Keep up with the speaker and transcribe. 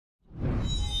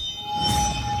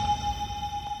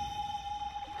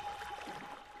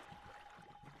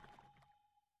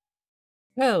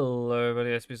Hello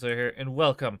everybody, SB Slayer here, and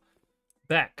welcome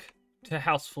back to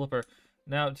House Flipper.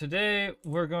 Now, today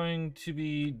we're going to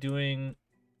be doing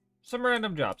some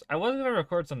random jobs. I was going to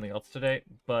record something else today,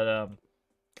 but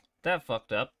that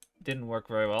fucked up. Didn't work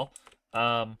very well.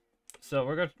 So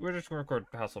we're just going to record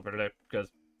House Flipper today, because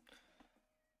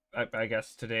I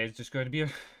guess today is just going to be a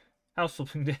house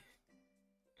flipping day.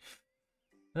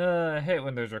 I hate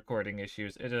when there's recording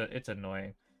issues. It's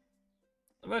annoying.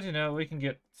 But you know, we can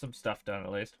get some stuff done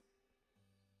at least.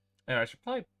 Yeah, I should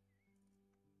probably...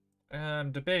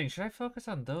 I'm debating, should I focus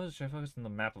on those or should I focus on the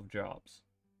map of jobs?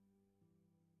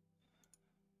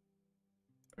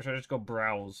 Or should I just go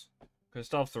browse? Because I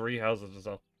still have 3 houses to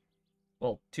sell.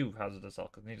 Well, 2 houses to sell,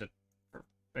 because I need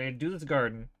to do this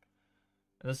garden.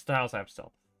 And this is the house I have to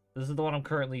sell. This is the one I'm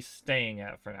currently staying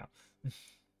at for now.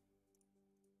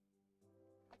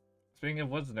 Speaking of,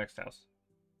 what's the next house?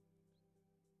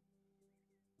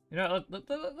 You know,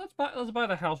 let's buy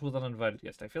the house with an uninvited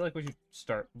guest. I feel like we should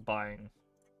start buying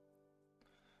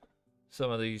some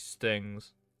of these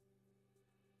things.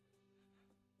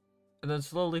 And then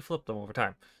slowly flip them over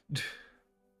time.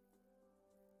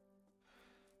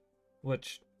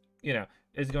 Which, you know,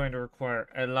 is going to require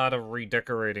a lot of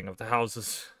redecorating of the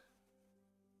houses.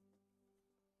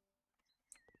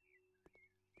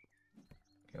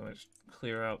 Okay, let's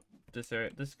clear out this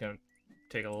area. This is going to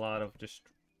take a lot of just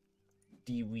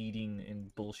de-weeding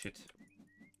and bullshit.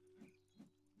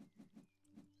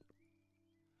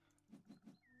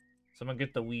 Someone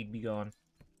get the weed, be gone.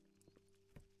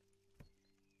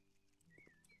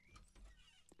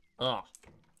 Ugh.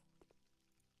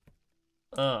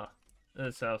 Ugh.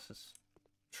 This house is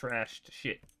trash to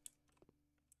shit.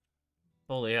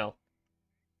 Holy hell.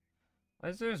 Why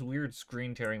is there this weird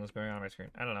screen tearing that's going on my screen?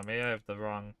 I don't know, maybe I have the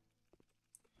wrong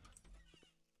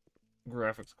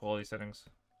graphics quality settings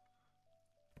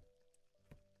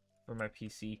for my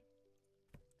PC.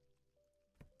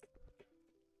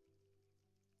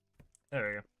 There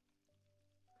we go.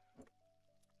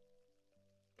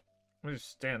 Let me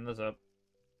just stand this up.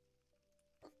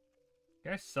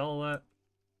 Can I sell that?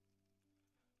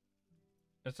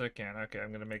 Yes, I can. Okay,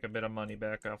 I'm gonna make a bit of money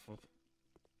back off of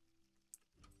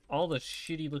all the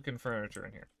shitty looking furniture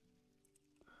in here.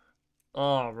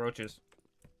 Oh, roaches.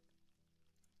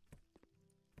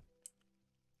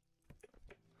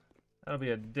 That'll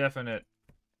be a definite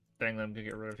thing that I'm gonna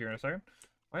get rid of here in a second.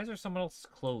 Why is there someone else's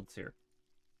clothes here?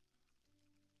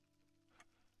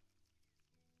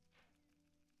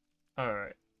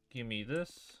 Alright, give me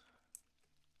this.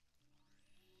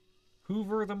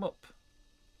 Hoover them up.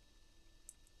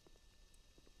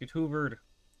 Get hoovered.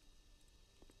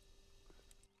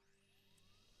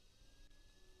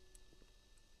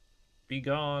 Be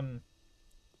gone.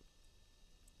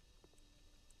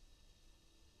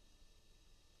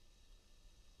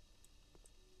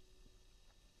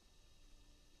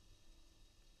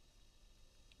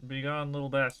 Be gone, little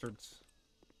bastards.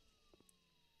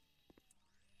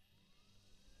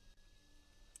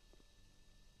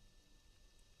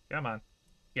 Come on.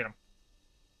 Get them.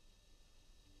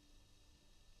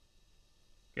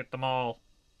 Get them all.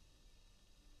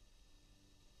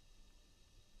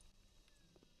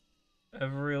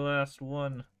 Every last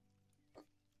one.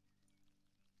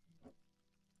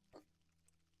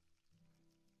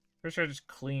 Pretty sure I just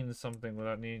cleaned something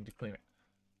without needing to clean it.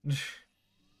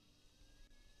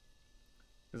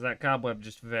 Because that cobweb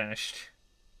just vanished.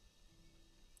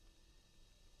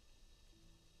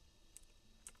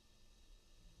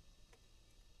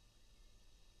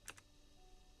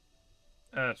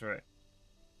 That's right.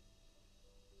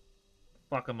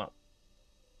 Fuck them up.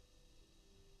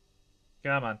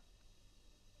 Come on.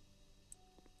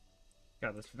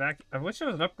 God, this vacuum. I wish there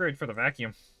was an upgrade for the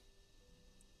vacuum.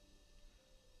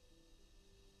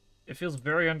 It feels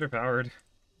very underpowered.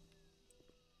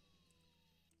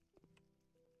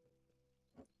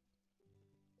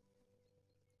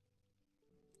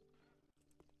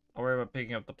 I'll worry about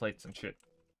picking up the plates and shit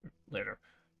later.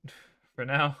 For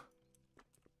now,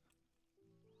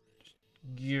 just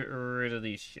get rid of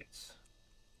these shits.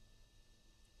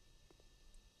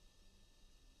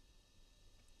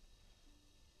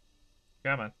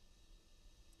 Come on.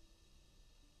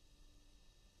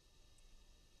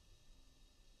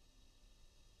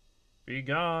 Be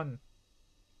gone.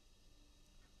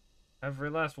 Every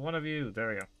last one of you. There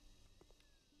we go.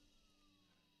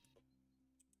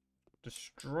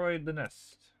 Destroyed the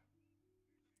nest.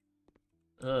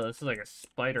 Ugh, this is like a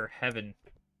spider heaven.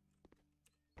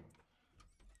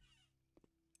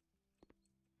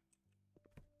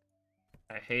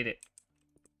 I hate it.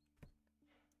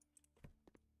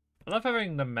 I love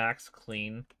having the max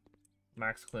cleaning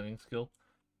skill.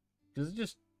 Because it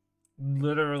just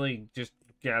literally just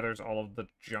gathers all of the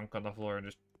junk on the floor and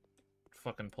just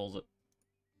fucking pulls it.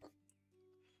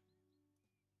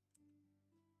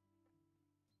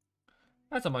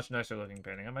 That's a much nicer looking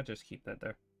painting. I might just keep that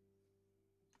there.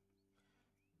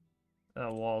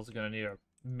 That wall's gonna need a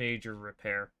major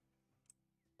repair.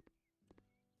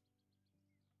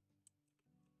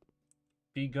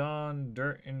 Be gone,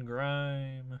 dirt and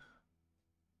grime.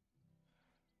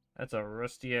 That's a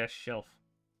rusty ass shelf.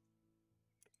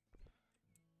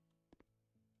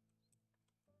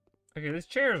 Okay, these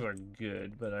chairs are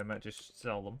good, but I might just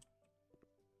sell them.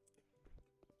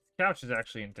 The couch is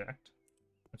actually intact.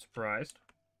 I'm surprised.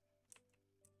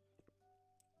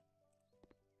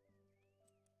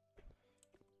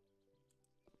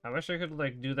 I wish I could,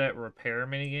 like, do that repair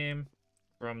minigame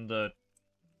from the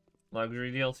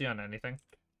luxury DLC on anything.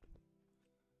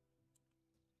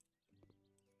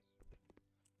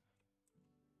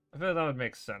 I feel like that would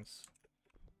make sense.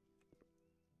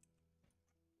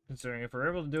 Considering if we're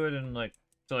able to do it in, like,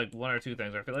 to, like, one or two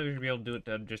things, I feel like we should be able to do it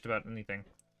to just about anything.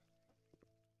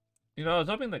 You know, I was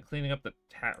hoping that cleaning up the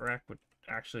hat rack would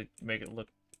actually make it look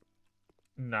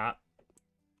not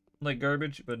like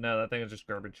garbage, but no, that thing is just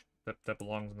garbage. That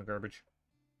belongs in the garbage.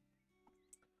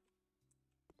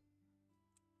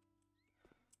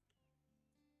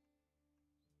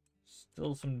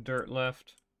 Still some dirt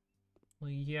left. Well,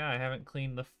 yeah, I haven't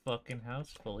cleaned the fucking house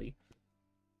fully.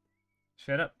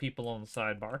 Shut up, people on the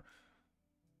sidebar.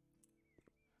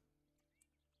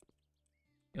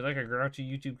 You're like a grouchy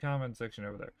YouTube comment section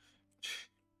over there.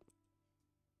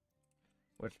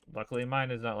 Which, luckily,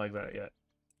 mine is not like that yet.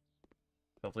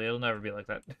 Hopefully it'll never be like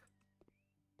that.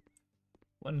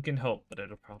 One can hope, but it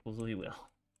probably will.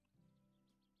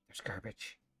 There's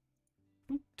garbage.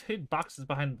 Who hid boxes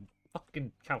behind the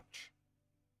fucking couch?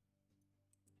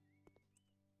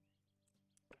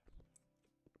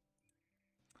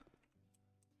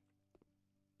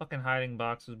 Fucking hiding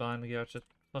boxes behind the couch. That's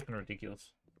fucking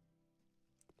ridiculous.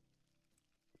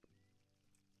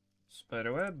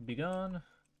 Spiderweb, be gone.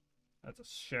 That's a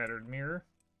shattered mirror.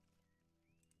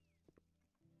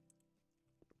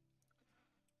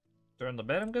 They're in the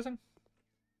bed, I'm guessing?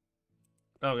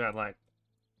 Oh god, lag.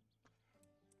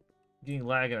 Getting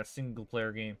lag in a single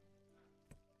player game.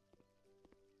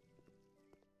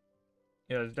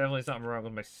 Yeah, there's definitely something wrong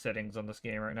with my settings on this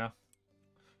game right now.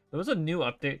 There was a new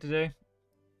update today.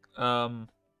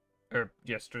 Or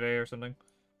yesterday or something.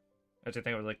 Actually, I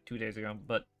think it was like 2 days ago,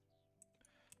 but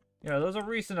yeah, there was a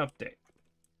recent update.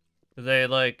 They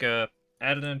like added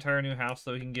an entire new house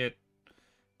so we can get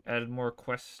added more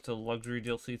quests to the luxury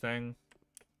DLC thing.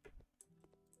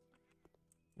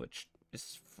 Which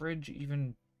is fridge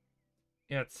even?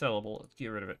 Yeah, it's sellable. Let's get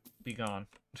rid of it. Be gone.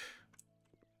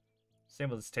 Same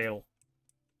with this table.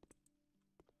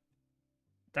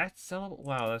 That's sellable?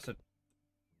 Wow, that's a...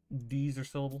 These are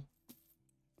sellable.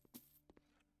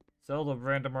 Sell the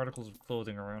random articles of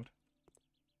clothing around.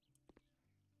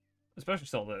 Especially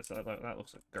sell this. That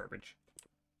looks like garbage.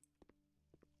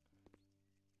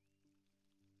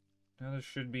 Now there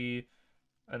should be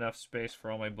enough space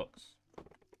for all my books.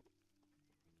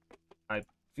 I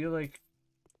feel like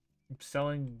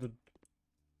selling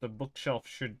the bookshelf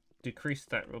should decrease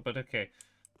that, but okay.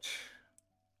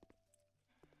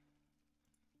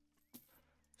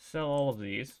 Sell all of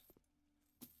these.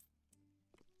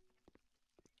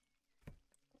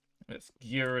 Let's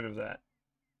get rid of that.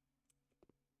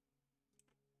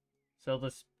 Sell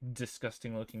this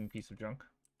disgusting looking piece of junk.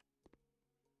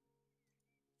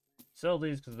 Sell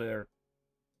these because they're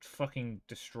fucking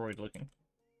destroyed looking.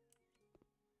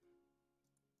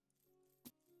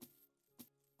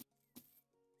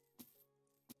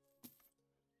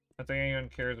 I think anyone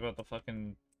cares about the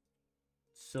fucking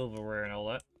silverware and all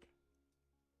that.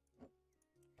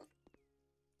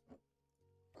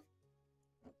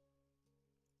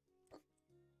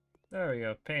 There we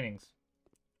go, paintings.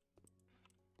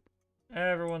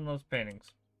 Everyone loves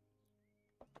paintings.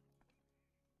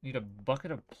 Need a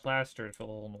bucket of plaster to fill a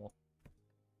hole in the wall.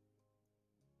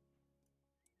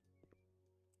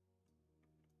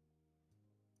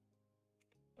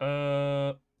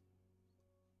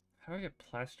 How do I get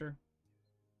plaster?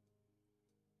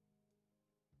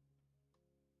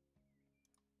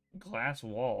 Glass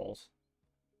walls.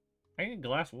 I can get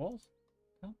glass walls?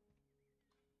 No.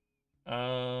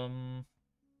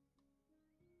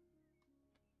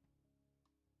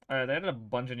 Alright, they added a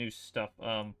bunch of new stuff.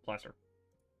 Plaster.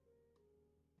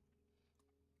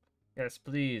 Yes,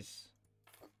 please.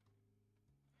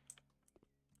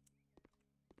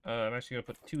 I'm actually gonna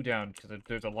put 2 down because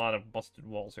there's a lot of busted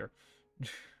walls here.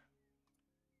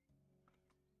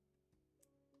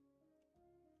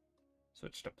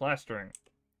 Switch to plastering.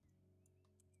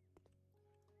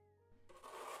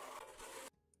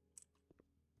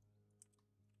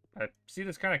 I see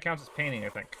this kind of counts as painting, I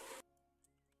think.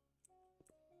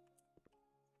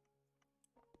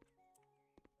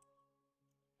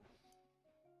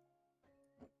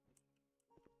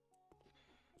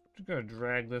 Just gonna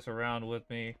drag this around with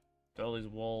me to all these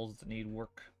walls that need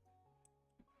work.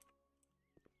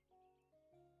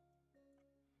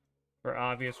 For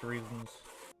obvious reasons.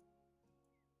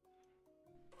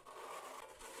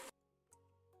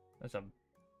 That's a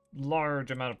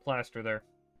large amount of plaster there.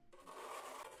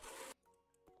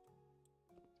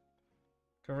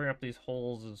 Covering up these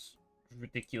holes is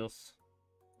ridiculous.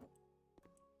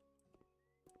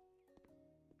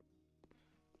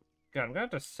 God, I'm gonna have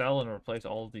to sell and replace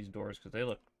all of these doors because they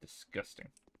look disgusting.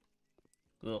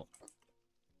 Ugh.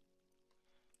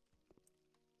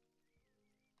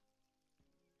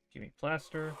 Give me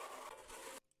plaster.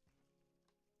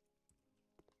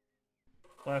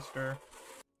 Plaster.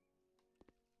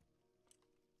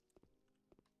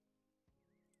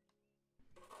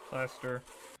 Plaster.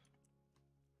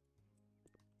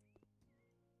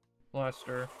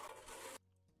 Plaster.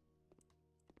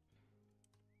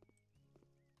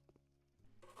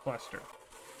 Plaster.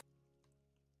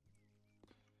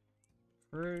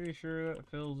 Pretty sure that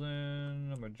fills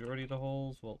in a majority of the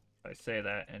holes. Well, I say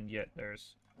that, and yet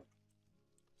there's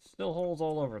still holes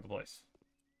all over the place.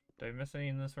 Did I miss any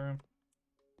in this room?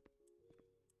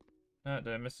 No,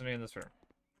 did I miss any in this room?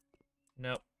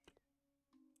 Nope.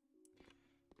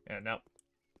 Yeah, nope.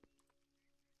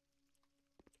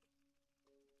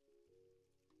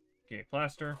 Give me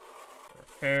plaster.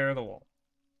 Repair the wall.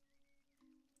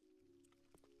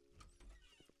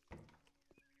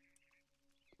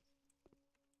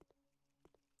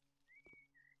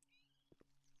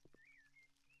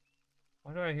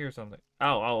 Why did I hear something?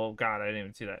 Oh, God, I didn't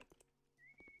even see that.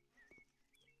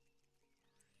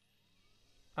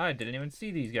 I didn't even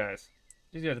see these guys.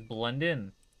 These guys blend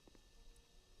in.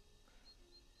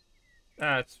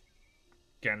 That's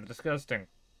kind of disgusting.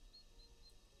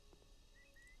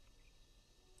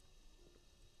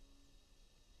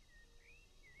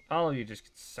 All of you just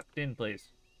get sucked in, please.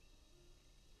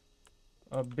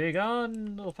 Big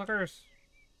on, little fuckers.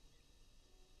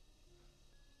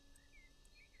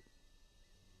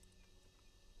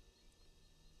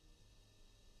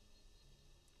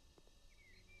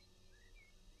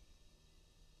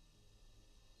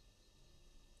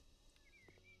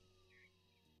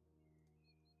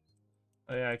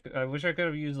 Oh, yeah, I wish I could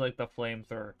have used, like, the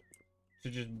flamethrower to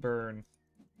just burn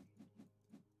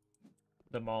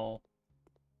them all.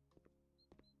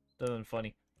 That would have been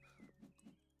funny.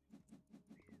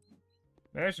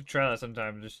 Maybe I should try that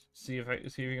sometime. Just see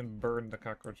if you can burn the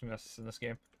cockroach nests in this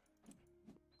game.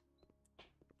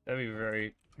 That'd be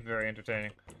very, very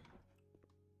entertaining.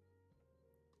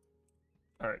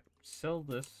 All right, sell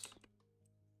this,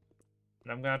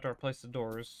 and I'm gonna have to replace the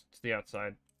doors to the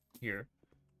outside here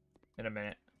in a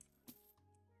minute.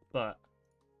 But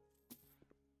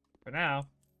for now,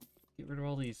 get rid of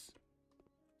all these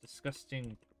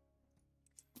disgusting,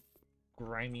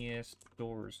 grimy-ass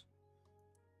doors.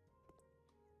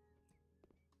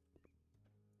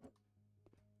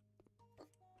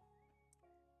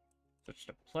 Switch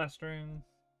to plastering.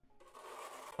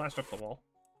 Plaster up the wall.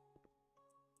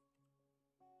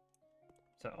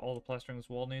 Is that all the plastering this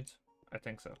wall needs? I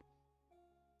think so.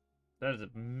 That is a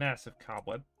massive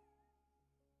cobweb.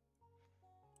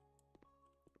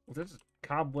 If there's a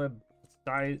cobweb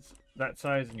that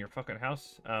size in your fucking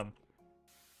house,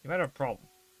 you might have a problem.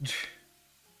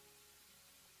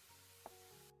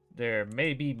 There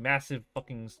may be massive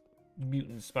fucking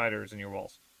mutant spiders in your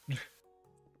walls.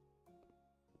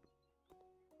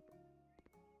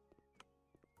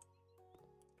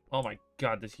 Oh my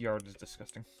god, this yard is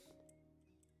disgusting.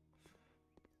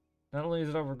 Not only is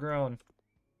it overgrown,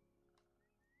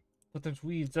 but there's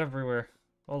weeds everywhere.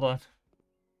 Hold on.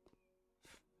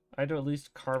 I had to at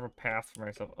least carve a path for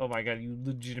myself. Oh my god, you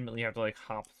legitimately have to, like,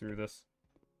 hop through this.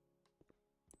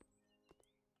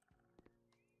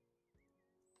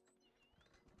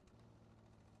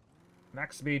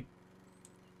 Max speed.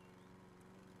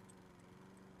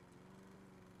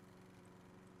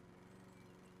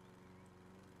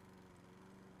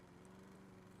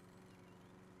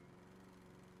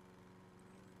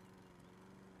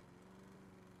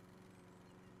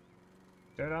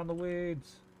 Get on the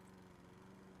weeds.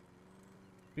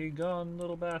 Be gone,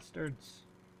 little bastards.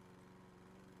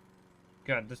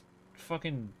 God, this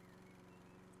fucking...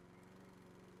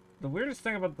 The weirdest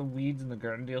thing about the weeds in the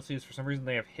garden DLC is for some reason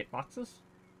they have hitboxes.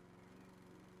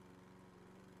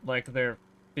 Like, they're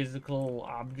physical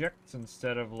objects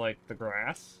instead of, like, the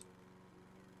grass.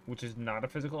 Which is not a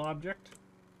physical object.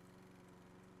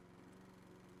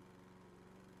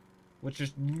 which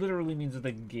just literally means that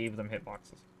they gave them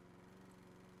hitboxes.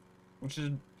 Which is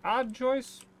an odd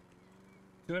choice,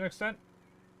 to an extent.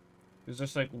 It's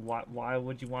just like, why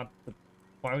would you want the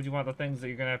things that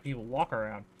you're gonna have people walk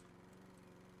around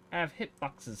have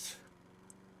hitboxes?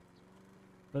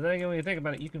 But then again, when you think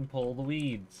about it, you can pull the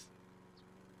weeds.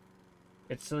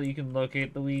 It's so you can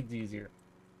locate the weeds easier.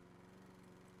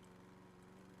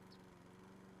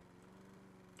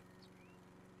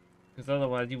 Because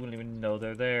otherwise you wouldn't even know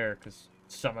they're there, because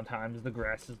sometimes the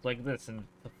grass is like this in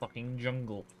the fucking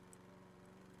jungle.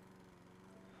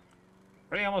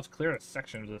 Already almost cleared a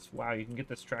section of this. Wow, you can get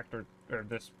this tractor, or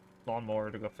this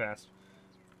lawnmower to go fast.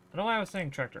 I don't know why I was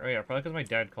saying tractor. Oh yeah, probably because my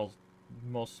dad calls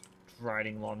most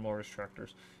riding lawnmowers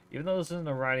tractors. Even though this isn't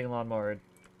a riding lawnmower,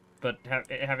 but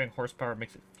having horsepower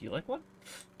makes it feel like one.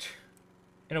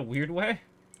 In a weird way.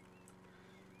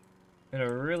 In a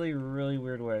really, really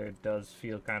weird way, it does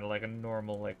feel kind of like a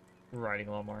normal, like, riding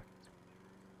lawnmower.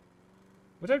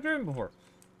 Which I've driven before.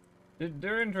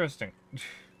 They're interesting.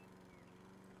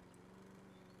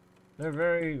 They're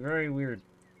very, very weird.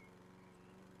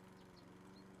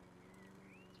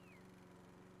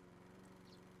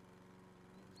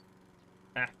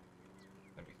 Ah.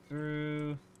 Let me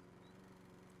through.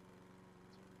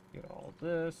 Get all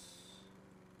this.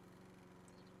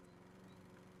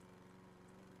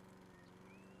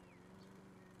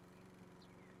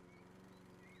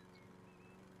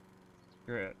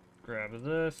 Grab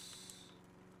this.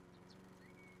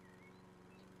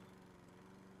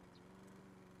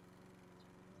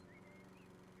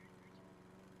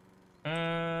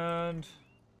 And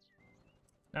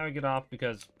now we get off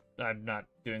because I'm not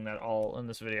doing that all in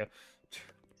this video.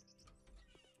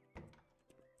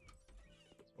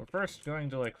 We're first going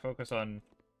to like focus on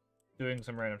doing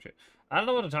some random shit. I don't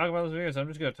know what to talk about in this video, so I'm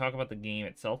just going to talk about the game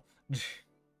itself.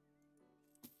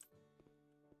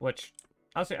 Which,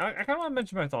 honestly, I kind of want to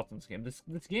mention my thoughts on this game.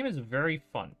 This game is very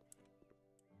fun.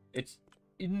 It's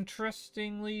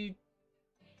interestingly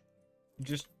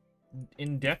just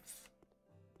in-depth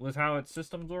with how its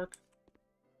systems work.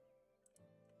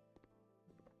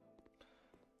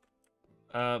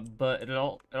 But it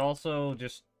also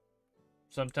just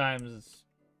sometimes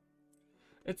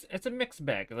it's a mixed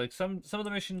bag. Like some of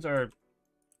the missions are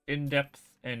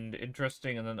in-depth and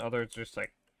interesting, and then others just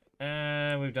like,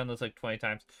 we've done this like 20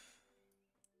 times.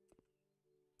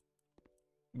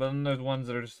 But then there's ones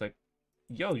that are just like,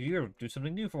 yo, you gotta do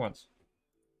something new for once.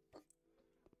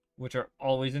 Which are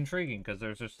always intriguing, because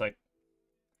there's just like,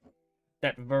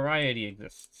 that variety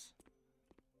exists.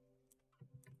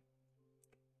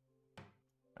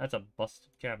 That's a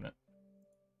busted cabinet.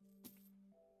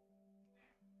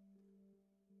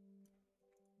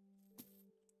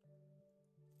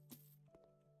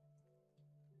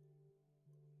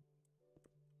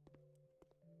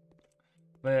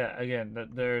 But yeah, again,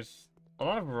 there's a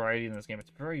lot of variety in this game. It's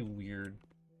very weird.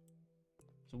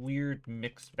 It's a weird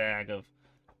mixed bag of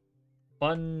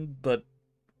fun, but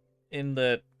in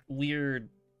that weird...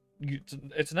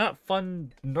 It's not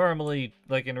fun normally,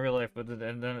 like in real life, but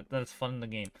then it's fun in the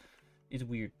game. It's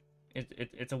weird.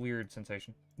 It's a weird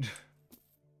sensation. It's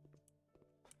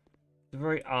a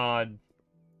very odd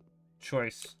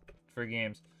choice for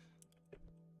games.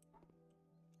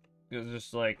 It's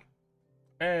just like,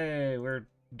 hey, we're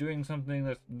doing something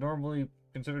that's normally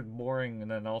considered boring,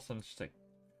 and then all of a sudden it's just like,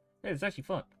 hey, it's actually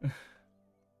fun.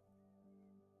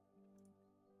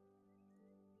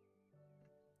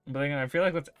 But again, I feel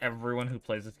like that's everyone who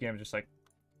plays this game, just like,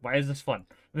 why is this fun?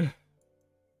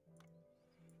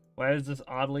 Why is this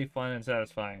oddly fun and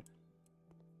satisfying?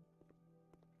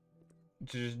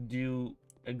 To just do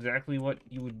exactly what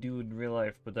you would do in real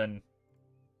life, but then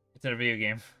it's in a video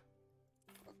game.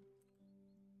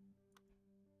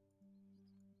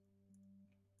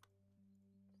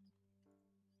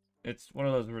 It's one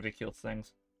of those ridiculous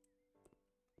things.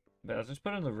 But let's just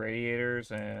put in the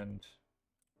radiators, and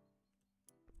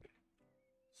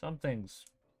something's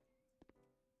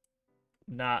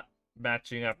not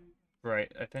matching up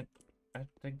right. I think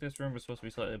this room was supposed to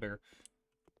be slightly bigger.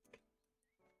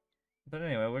 But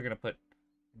anyway, we're gonna put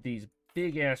these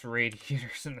big ass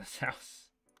radiators in this house.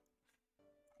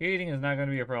 Heating is not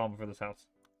gonna be a problem for this house.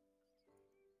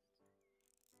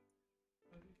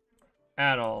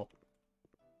 At all.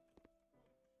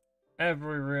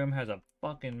 Every room has a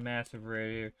fucking massive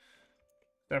radiator.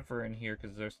 Except for in here,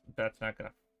 because that's not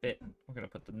gonna fit. We're gonna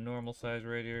put the normal size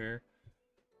radiator.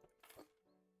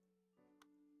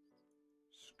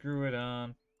 Screw it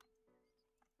on.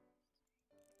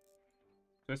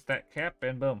 Twist that cap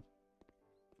and boom.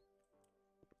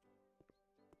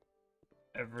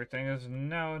 Everything is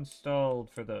now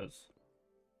installed for those.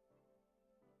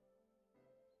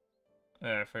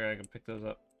 I forgot I can pick those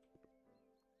up.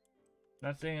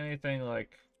 Not seeing anything,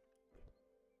 like,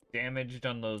 damaged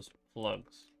on those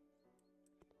plugs.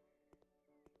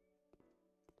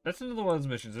 That's another one of those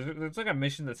missions. There's like a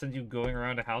mission that sends you going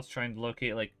around a house trying to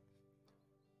locate, like,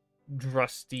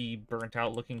 rusty,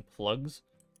 burnt-out looking plugs.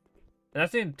 And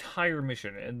that's the entire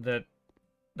mission, and that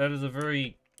is a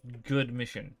very good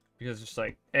mission. Because it's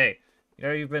like, hey, you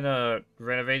know you've been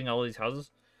renovating all these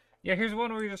houses? Yeah, here's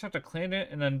one where you just have to clean it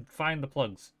and then find the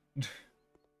plugs.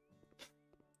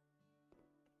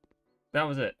 That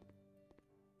was it.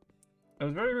 It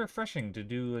was very refreshing to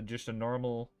do just a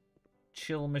normal,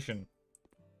 chill mission.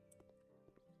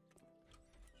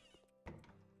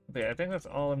 But yeah, I think that's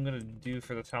all I'm gonna do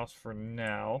for this house for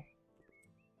now.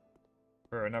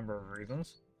 For a number of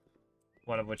reasons.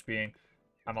 One of which being,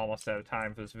 I'm almost out of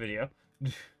time for this video.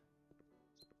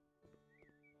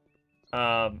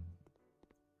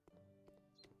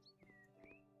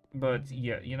 But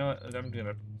yeah, you know what? I'm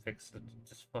gonna fix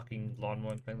this fucking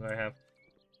lawnmower thing that I have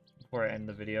before I end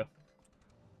the video.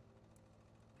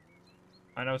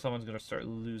 I know someone's gonna start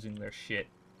losing their shit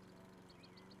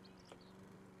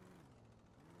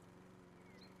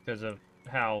because of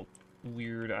how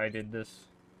weird I did this.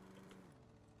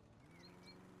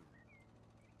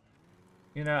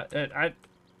 You know, I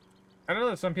know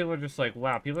that some people are just like,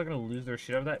 wow, people are gonna lose their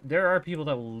shit over that. There are people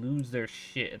that will lose their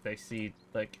shit if they see,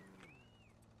 like,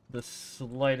 the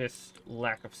slightest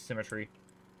lack of symmetry.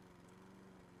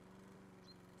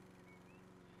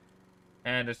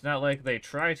 And it's not like they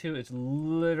try to, it's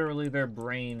literally their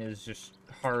brain is just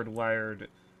hardwired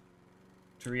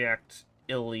to react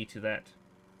illy to that.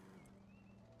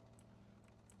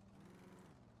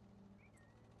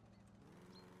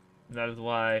 And that is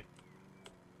why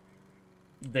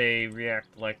they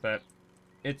react like that.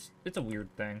 It's a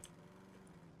weird thing.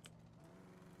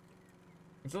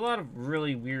 There's a lot of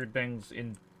really weird things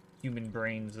in human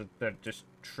brains that just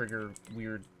trigger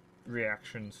weird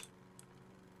reactions.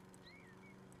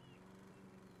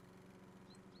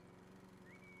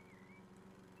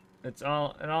 It's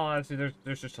all, in all honesty,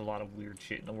 there's just a lot of weird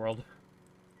shit in the world.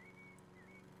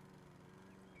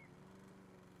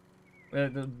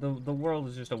 The world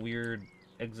is just a weird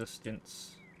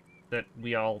existence that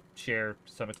we all share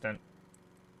to some extent.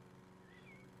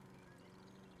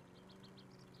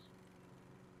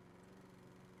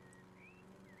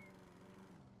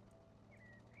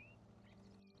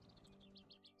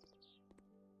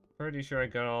 Pretty sure I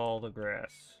got all the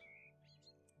grass.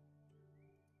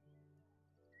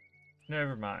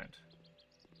 Never mind.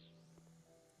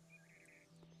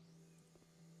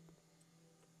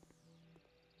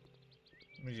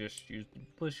 Let me just use the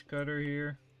bush cutter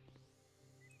here.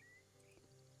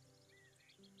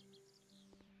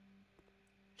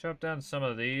 Chop down some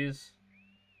of these.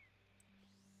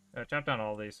 Chop down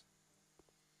all these.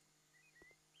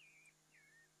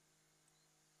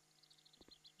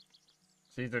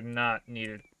 So these are not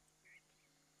needed.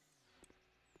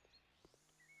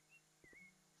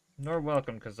 Nor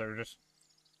welcome, because they're just...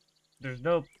 There's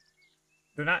no...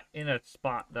 They're not in a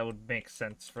spot that would make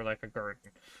sense for, like, a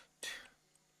garden.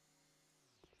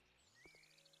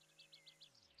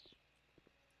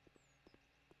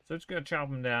 So just gonna chop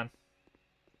them down.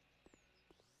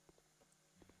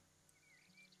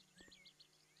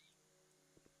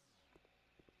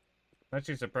 I'm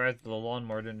actually surprised the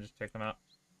lawnmower didn't just take them out.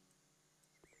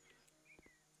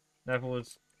 Now, if it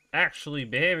was actually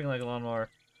behaving like a lawnmower,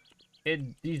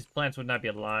 these plants would not be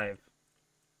alive.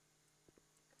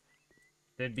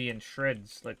 They'd be in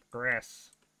shreds like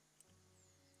grass.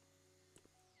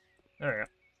 There we go.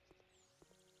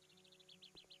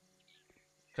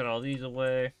 Cut all these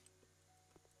away.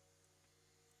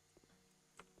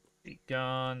 Be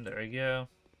gone. There we go.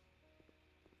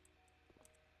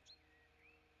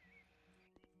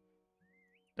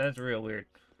 That's real weird.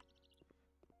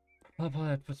 I'll probably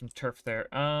have to put some turf there.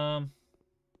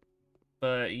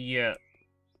 But yeah,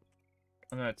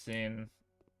 I'm not seeing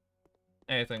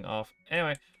anything off.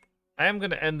 Anyway, I am going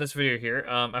to end this video here.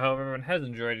 I hope everyone has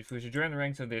enjoyed. If you wish to join the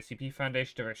ranks of the SCP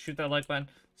Foundation, shoot that like button,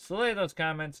 slay those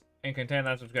comments, and contain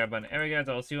that subscribe button. Anyway, guys,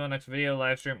 I'll see you on the next video,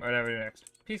 live stream, or whatever next.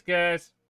 Peace, guys.